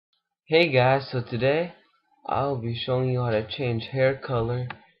Hey guys, so today I'll be showing you how to change hair color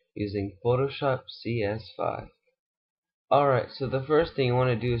using Photoshop CS5. Alright, so the first thing you want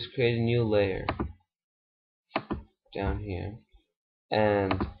to do is create a new layer down here,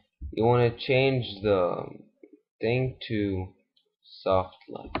 and you want to change the thing to soft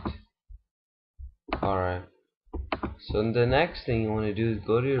light. Alright, so the next thing you want to do is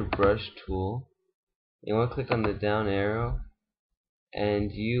go to your brush tool. You want to click on the down arrow,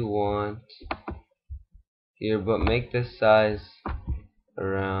 and you want here, but make this size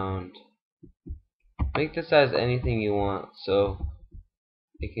around. Make the size anything you want so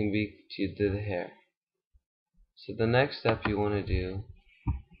it can be to the hair. So the next step you want to do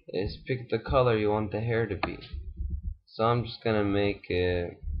is pick the color you want the hair to be. So I'm just gonna make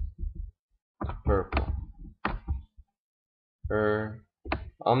it purple, or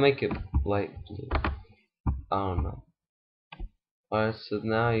I'll make it light blue. I don't know. Alright, so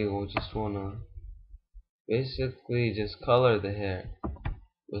now you will just wanna basically just color the hair.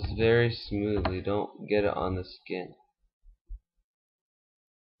 Just very smoothly, don't get it on the skin.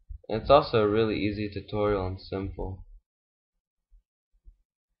 And it's also a really easy tutorial and simple.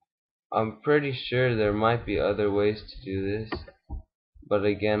 I'm pretty sure there might be other ways to do this, but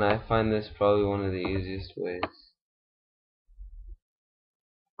again, I find this probably one of the easiest ways.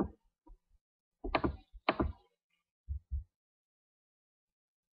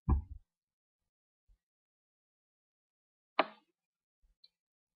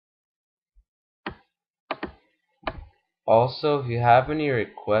 Also, if you have any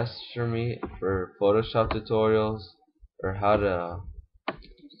requests for me for Photoshop tutorials or how to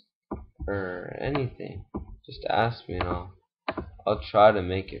or anything, just ask me and I'll try to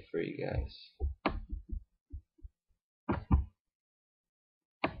make it for you guys.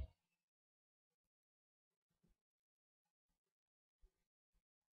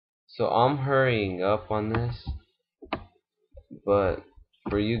 So I'm hurrying up on this, but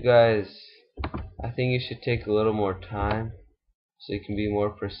for you guys, I think you should take a little more time so you can be more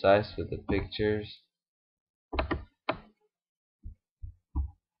precise with the pictures.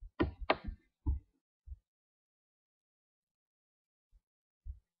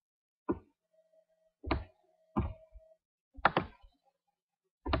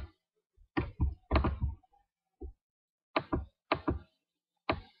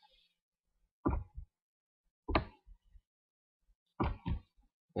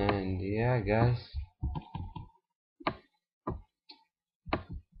 And yeah, guys,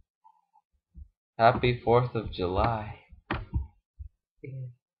 happy 4th of July.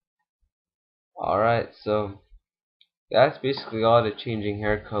 Alright, so that's basically all to changing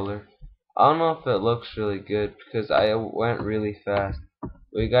hair color. I don't know if it looks really good because I went really fast,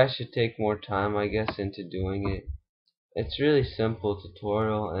 but you guys should take more time, I guess, into doing it. It's really simple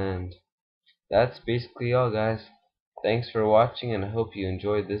tutorial, and that's basically all, guys. Thanks for watching, and I hope you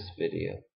enjoyed this video.